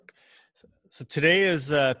So today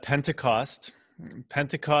is Pentecost.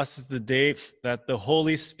 Pentecost is the day that the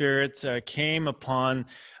Holy Spirit came upon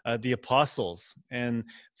the apostles. And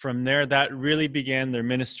from there, that really began their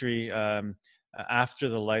ministry after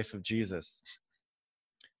the life of Jesus.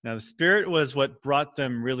 Now, the Spirit was what brought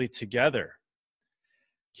them really together.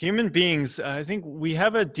 Human beings, I think we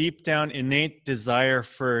have a deep down innate desire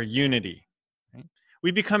for unity. Right?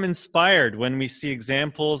 We become inspired when we see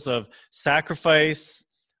examples of sacrifice,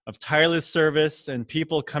 of tireless service, and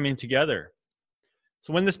people coming together.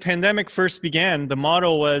 So when this pandemic first began, the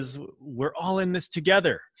motto was, we're all in this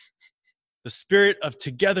together. The spirit of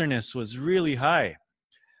togetherness was really high.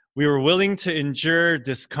 We were willing to endure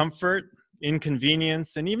discomfort,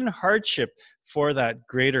 inconvenience, and even hardship for that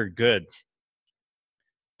greater good.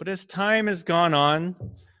 But as time has gone on, I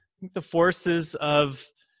think the forces of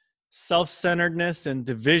self-centeredness and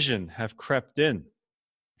division have crept in.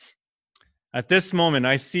 At this moment,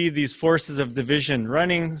 I see these forces of division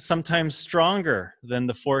running sometimes stronger than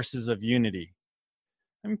the forces of unity.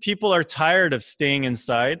 I mean, people are tired of staying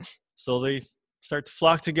inside, so they start to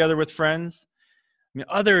flock together with friends. I mean,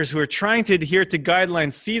 others who are trying to adhere to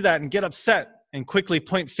guidelines see that and get upset and quickly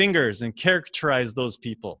point fingers and characterize those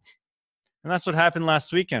people. And that's what happened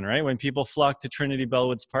last weekend, right? When people flocked to Trinity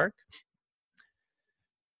Bellwoods Park.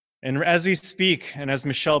 And as we speak, and as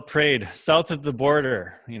Michelle prayed, south of the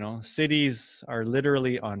border, cities are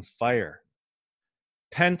literally on fire.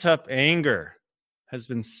 Pent-up anger has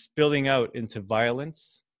been spilling out into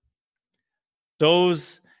violence.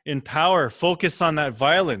 Those in power focus on that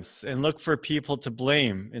violence and look for people to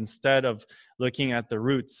blame instead of looking at the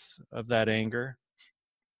roots of that anger.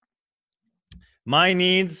 My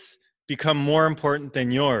needs become more important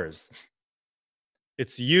than yours.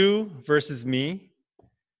 It's you versus me.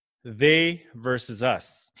 They versus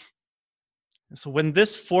us. So when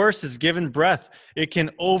this force is given breath, it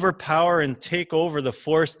can overpower and take over the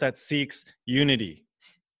force that seeks unity.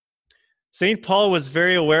 St. Paul was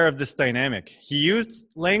very aware of this dynamic. He used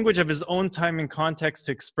language of his own time and context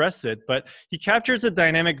to express it, but he captures the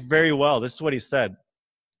dynamic very well. This is what he said.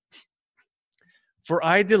 For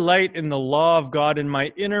I delight in the law of God in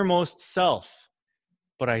my innermost self,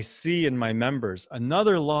 but I see in my members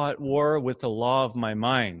another law at war with the law of my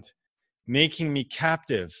mind, making me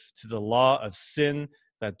captive to the law of sin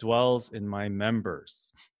that dwells in my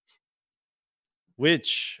members.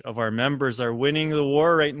 Which of our members are winning the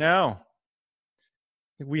war right now?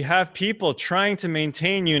 We have people trying to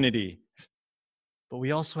maintain unity, but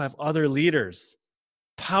we also have other leaders,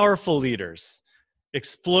 powerful leaders,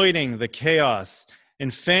 exploiting the chaos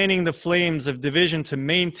and fanning the flames of division to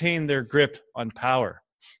maintain their grip on power.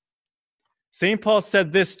 St. Paul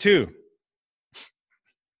said this too.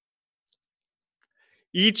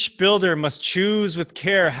 Each builder must choose with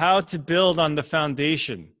care how to build on the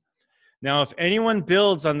foundation. Now, if anyone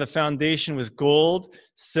builds on the foundation with gold,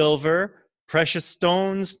 silver, precious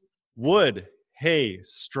stones, wood, hay,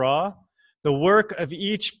 straw, the work of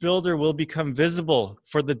each builder will become visible,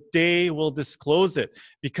 for the day will disclose it,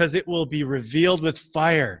 because it will be revealed with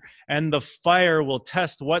fire, and the fire will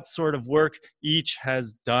test what sort of work each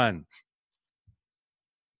has done.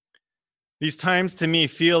 These times to me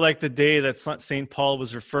feel like the day that St. Paul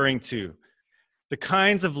was referring to. The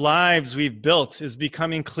kinds of lives we've built is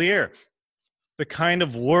becoming clear. The kind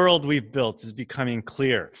of world we've built is becoming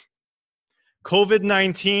clear.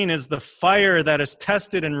 COVID-19 is the fire that has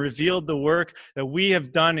tested and revealed the work that we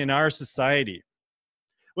have done in our society.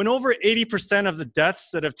 When over 80% of the deaths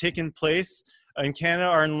that have taken place in Canada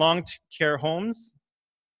are in long-care homes,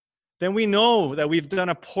 then we know that we've done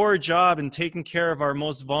a poor job in taking care of our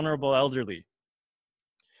most vulnerable elderly.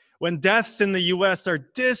 When deaths in the US are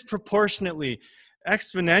disproportionately,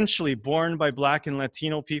 exponentially borne by Black and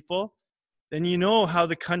Latino people, then you know how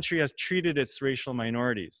the country has treated its racial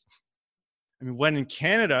minorities. I mean, when in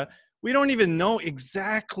Canada, we don't even know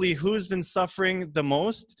exactly who's been suffering the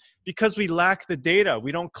most because we lack the data.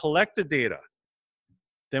 We don't collect the data.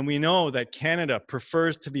 Then we know that Canada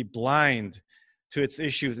prefers to be blind to its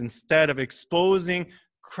issues instead of exposing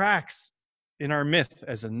cracks in our myth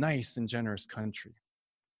as a nice and generous country.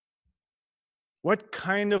 What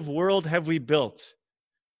kind of world have we built?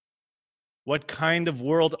 What kind of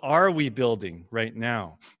world are we building right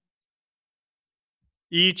now?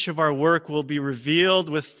 Each of our work will be revealed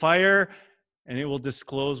with fire, and it will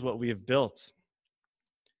disclose what we have built.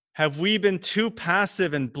 Have we been too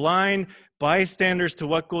passive and blind bystanders to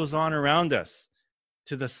what goes on around us,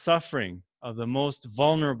 to the suffering of the most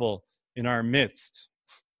vulnerable in our midst?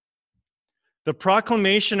 The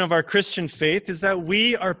proclamation of our Christian faith is that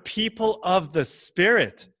we are people of the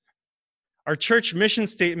Spirit. Our church mission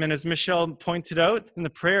statement, as Michelle pointed out in the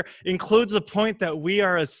prayer, includes a point that we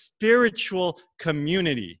are a spiritual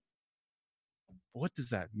community. What does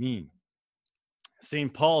that mean?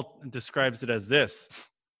 St. Paul describes it as this.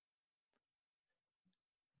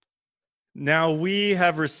 Now we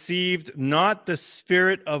have received not the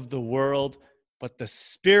spirit of the world, but the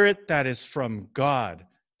Spirit that is from God,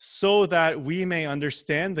 so that we may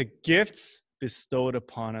understand the gifts bestowed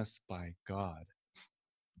upon us by God.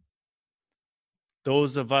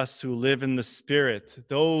 Those of us who live in the Spirit,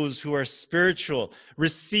 those who are spiritual,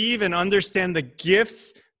 receive and understand the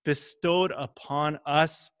gifts bestowed upon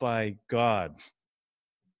us by God.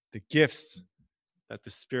 The gifts that the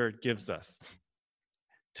Spirit gives us.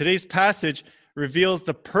 Today's passage reveals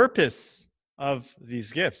the purpose of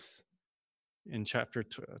these gifts in chapter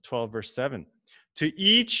 12, verse 7. To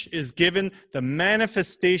each is given the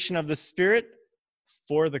manifestation of the Spirit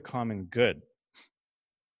for the common good.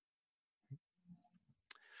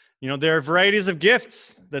 You know, there are varieties of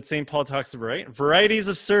gifts that St. Paul talks about, right? Varieties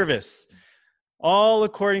of service, all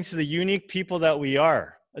according to the unique people that we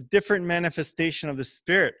are, a different manifestation of the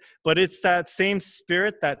Spirit. But it's that same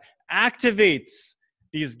Spirit that activates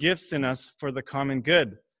these gifts in us for the common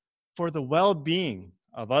good, for the well-being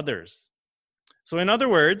of others. So in other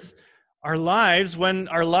words, our lives, when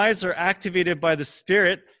our lives are activated by the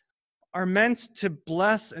Spirit, are meant to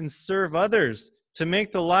bless and serve others, to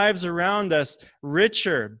make the lives around us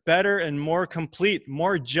richer, better, and more complete,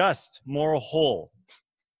 more just, more whole.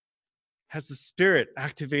 Has the Spirit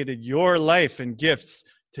activated your life and gifts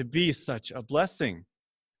to be such a blessing?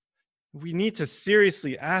 We need to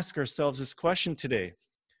seriously ask ourselves this question today.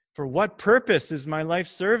 For what purpose is my life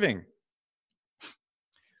serving?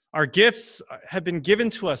 Our gifts have been given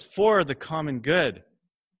to us for the common good.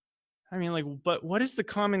 I mean, but what is the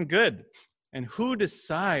common good? And who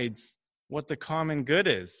decides what the common good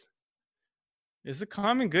is? Is the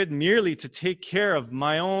common good merely to take care of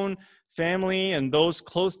my own family and those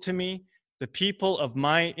close to me, the people of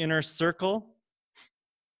my inner circle?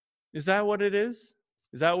 Is that what it is?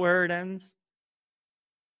 Is that where it ends?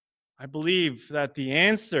 I believe that the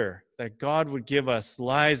answer that God would give us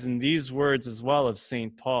lies in these words as well of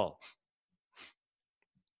St. Paul.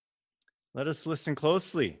 Let us listen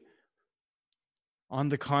closely. On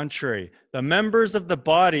the contrary, the members of the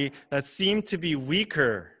body that seem to be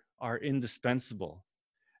weaker are indispensable.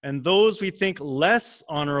 And those we think less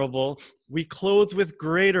honorable, we clothe with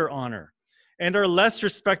greater honor. And our less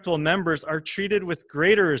respectable members are treated with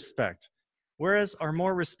greater respect, whereas our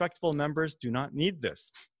more respectable members do not need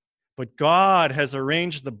this. But God has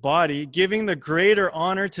arranged the body, giving the greater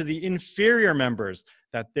honor to the inferior members,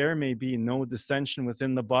 that there may be no dissension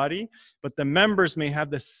within the body, but the members may have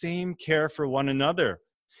the same care for one another.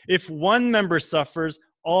 If one member suffers,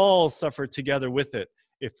 all suffer together with it.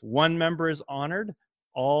 If one member is honored,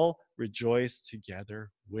 all rejoice together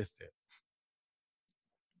with it.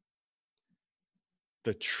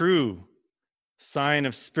 The true sign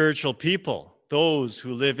of spiritual people, those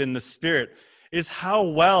who live in the Spirit, is how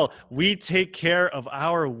well we take care of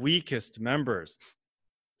our weakest members.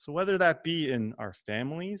 So whether that be in our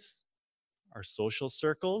families, our social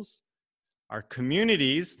circles, our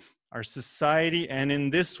communities, our society, and in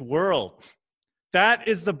this world, that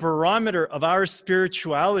is the barometer of our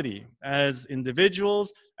spirituality as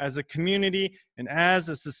individuals, as a community, and as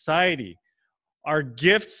a society. Our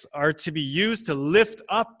gifts are to be used to lift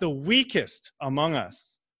up the weakest among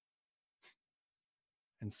us.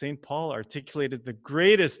 And St. Paul articulated the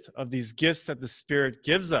greatest of these gifts that the Spirit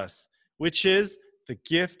gives us, which is the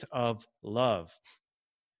gift of love.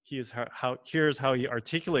 Here's how he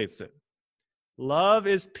articulates it. Love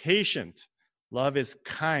is patient. Love is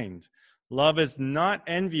kind. Love is not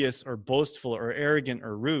envious or boastful or arrogant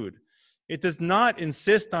or rude. It does not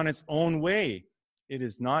insist on its own way. It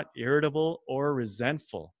is not irritable or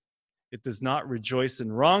resentful. It does not rejoice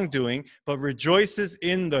in wrongdoing, but rejoices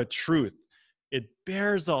in the truth. It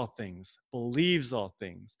bears all things, believes all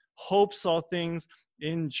things, hopes all things,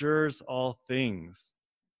 endures all things.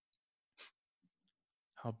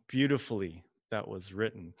 How beautifully that was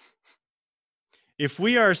written. If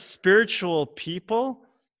we are spiritual people,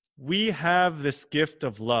 we have this gift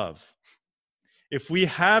of love. If we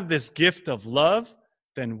have this gift of love,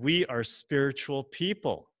 then we are spiritual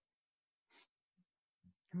people.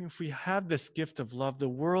 I mean, if we have this gift of love, the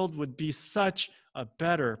world would be such a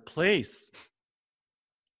better place.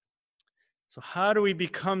 So how do we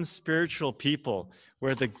become spiritual people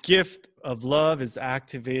where the gift of love is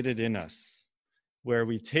activated in us, where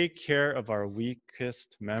we take care of our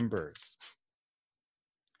weakest members?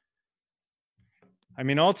 I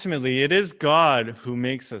mean, ultimately, it is God who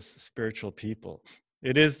makes us spiritual people.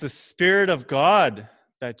 It is the Spirit of God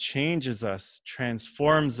that changes us,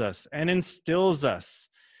 transforms us, and instills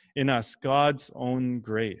in us God's own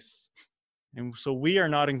grace. And so we are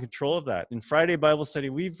not in control of that. In Friday Bible study,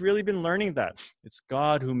 we've really been learning that. It's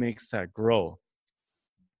God who makes that grow.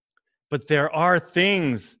 But there are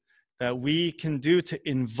things that we can do to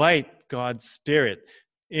invite God's Spirit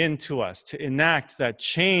into us, to enact that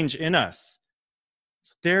change in us.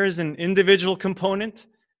 So there is an individual component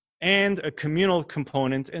and a communal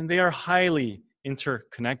component, and they are highly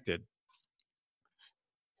interconnected.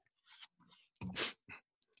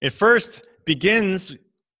 It first begins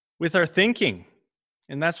with our thinking,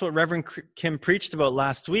 and that's what Reverend Kim preached about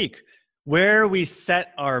last week, where we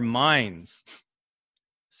set our minds.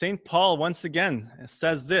 St. Paul, once again,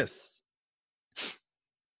 says this: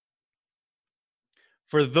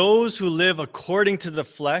 "For those who live according to the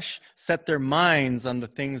flesh set their minds on the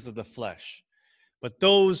things of the flesh. But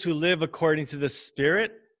those who live according to the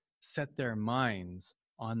Spirit set their minds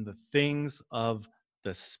on the things of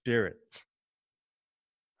the Spirit."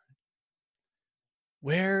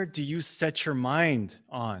 Where do you set your mind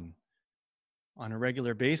on a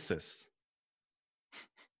regular basis?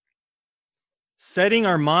 Setting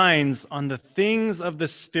our minds on the things of the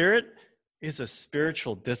Spirit is a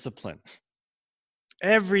spiritual discipline.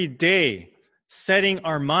 Every day, setting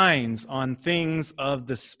our minds on things of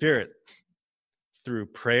the Spirit through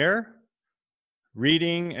prayer,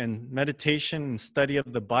 reading and meditation and study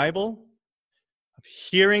of the Bible,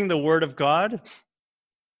 hearing the Word of God,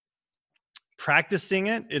 practicing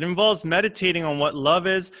it. It involves meditating on what love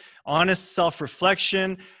is, honest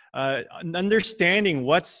self-reflection, understanding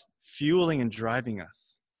what's fueling and driving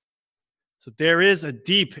us. So there is a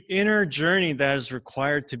deep inner journey that is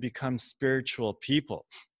required to become spiritual people.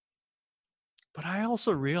 But I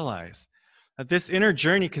also realize that this inner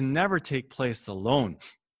journey can never take place alone.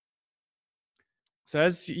 So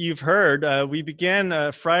as you've heard, we began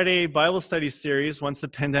a Friday Bible study series once the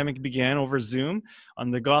pandemic began over Zoom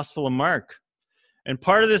on the Gospel of Mark. And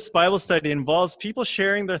part of this Bible study involves people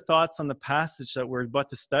sharing their thoughts on the passage that we're about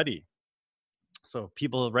to study. So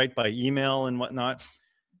people write by email and whatnot.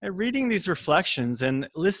 And reading these reflections and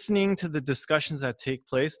listening to the discussions that take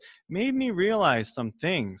place made me realize some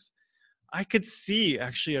things. I could see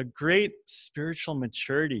actually a great spiritual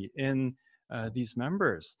maturity in these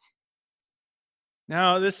members.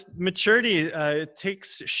 Now, this maturity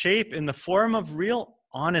takes shape in the form of real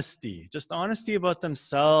honesty, just honesty about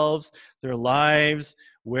themselves, their lives,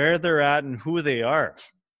 where they're at, and who they are.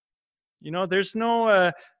 You know, there's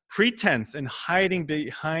no pretense in hiding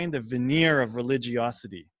behind the veneer of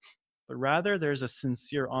religiosity, but rather there's a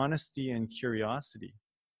sincere honesty and curiosity.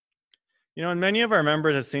 You know, in many of our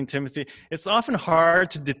members at St. Timothy, it's often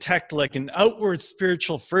hard to detect like an outward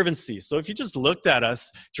spiritual fervency. So if you just looked at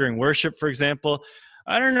us during worship, for example,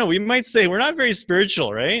 I don't know, we might say we're not very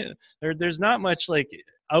spiritual, right? There's not much like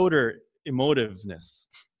outer emotiveness.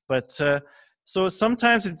 But so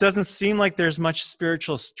sometimes it doesn't seem like there's much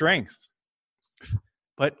spiritual strength.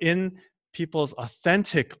 But in people's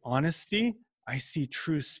authentic honesty, I see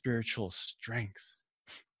true spiritual strength.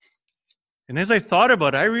 And as I thought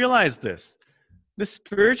about it, I realized this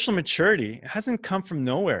spiritual maturity hasn't come from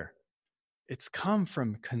nowhere. It's come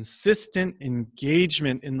from consistent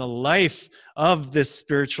engagement in the life of this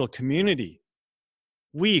spiritual community.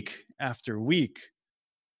 Week after week,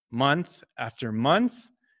 month after month,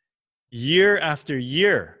 year after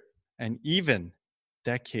year, and even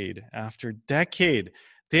decade after decade.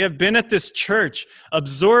 They have been at this church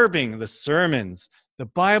absorbing the sermons, the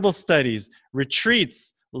Bible studies,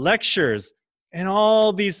 retreats, lectures, and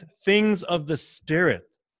all these things of the Spirit.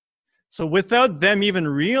 So without them even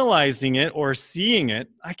realizing it or seeing it,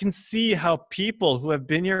 I can see how people who have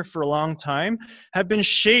been here for a long time have been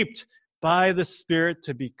shaped by the Spirit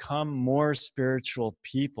to become more spiritual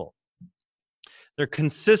people. Their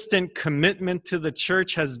consistent commitment to the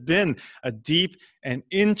church has been a deep and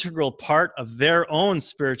integral part of their own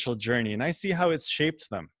spiritual journey, and I see how it's shaped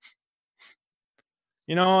them.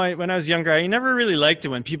 You know, when I was younger, I never really liked it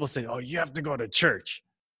when people say, "Oh, you have to go to church."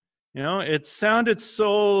 You know, it sounded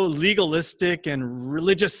so legalistic and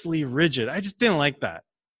religiously rigid. I just didn't like that.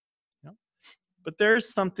 You know? But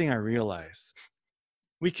there's something I realized.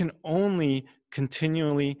 We can only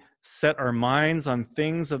continually set our minds on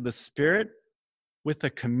things of the Spirit with a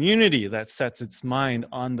community that sets its mind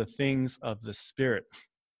on the things of the Spirit.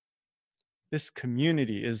 This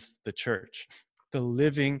community is the church, the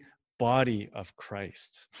living body of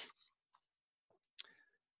Christ.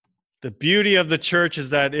 The beauty of the church is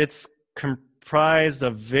that it's comprised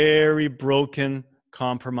of very broken,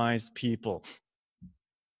 compromised people.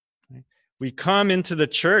 We come into the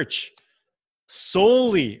church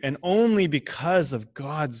solely and only because of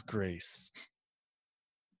God's grace.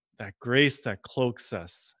 That grace that cloaks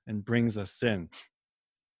us and brings us in.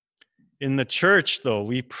 In the church, though,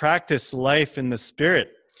 we practice life in the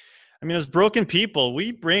Spirit. I mean, as broken people,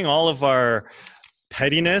 we bring all of our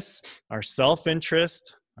pettiness, our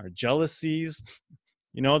self-interest, our jealousies.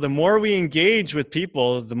 You know, the more we engage with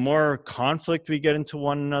people, the more conflict we get into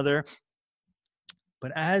one another.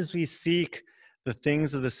 But as we seek the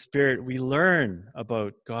things of the Spirit, we learn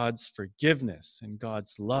about God's forgiveness and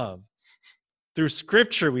God's love. Through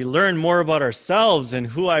Scripture, we learn more about ourselves and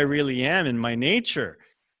who I really am in my nature.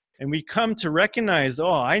 And we come to recognize,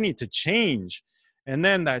 oh, I need to change. And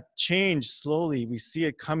then that change, slowly, we see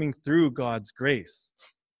it coming through God's grace.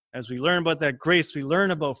 As we learn about that grace, we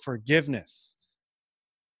learn about forgiveness.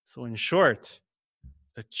 So in short,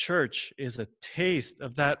 the church is a taste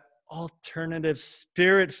of that alternative,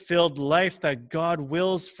 Spirit-filled life that God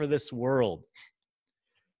wills for this world.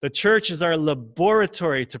 The church is our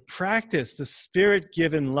laboratory to practice the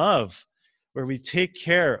Spirit-given love, where we take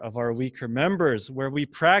care of our weaker members, where we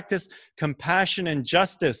practice compassion and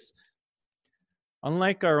justice.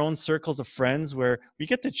 Unlike our own circles of friends, where we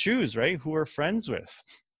get to choose, right, who we're friends with.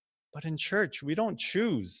 But in church, we don't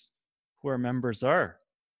choose who our members are.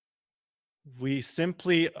 We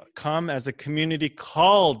simply come as a community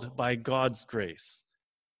called by God's grace,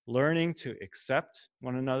 learning to accept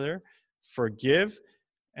one another, forgive,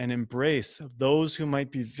 and embrace those who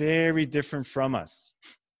might be very different from us.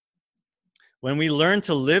 When we learn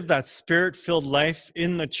to live that Spirit-filled life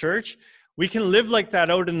in the church, we can live like that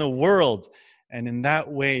out in the world, and in that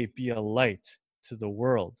way be a light to the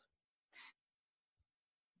world.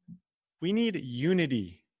 We need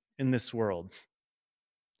unity in this world,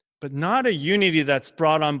 but not a unity that's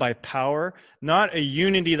brought on by power, not a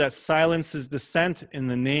unity that silences dissent in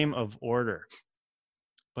the name of order,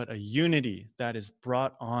 but a unity that is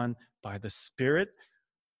brought on by the Spirit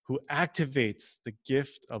who activates the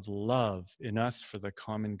gift of love in us for the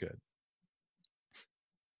common good.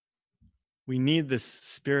 We need this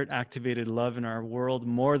Spirit-activated love in our world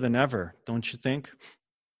more than ever, don't you think?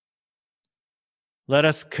 Let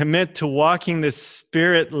us commit to walking this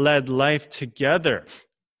Spirit-led life together.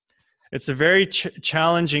 It's a very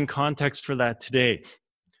challenging context for that today,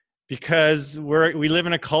 because we live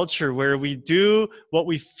in a culture where we do what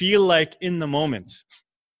we feel like in the moment.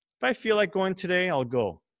 If I feel like going today, I'll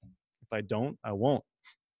go. If I don't, I won't.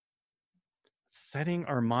 Setting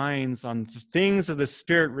our minds on the things of the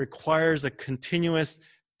Spirit requires a continuous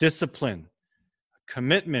discipline, a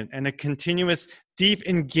commitment, and a continuous deep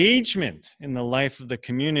engagement in the life of the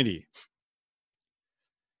community.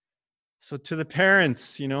 So to the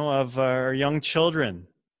parents, of our young children,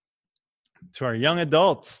 to our young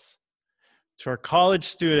adults, to our college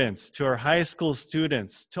students, to our high school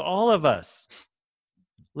students, to all of us,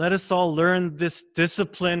 let us all learn this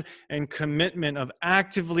discipline and commitment of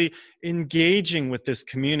actively engaging with this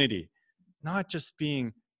community, not just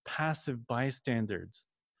being passive bystanders,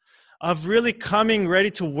 of really coming ready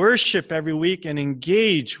to worship every week and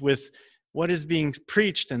engage with what is being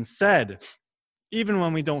preached and said, even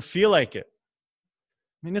when we don't feel like it.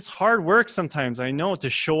 I mean, it's hard work sometimes, I know, to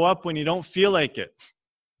show up when you don't feel like it.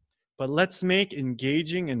 But let's make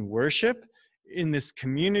engaging in worship in this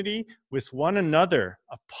community with one another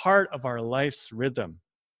a part of our life's rhythm.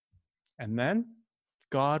 And then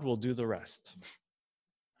God will do the rest.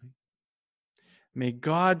 May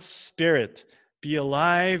God's Spirit be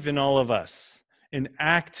alive in all of us and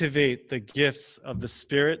activate the gifts of the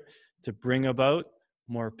Spirit to bring about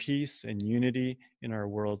more peace and unity in our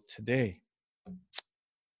world today.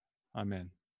 Amen.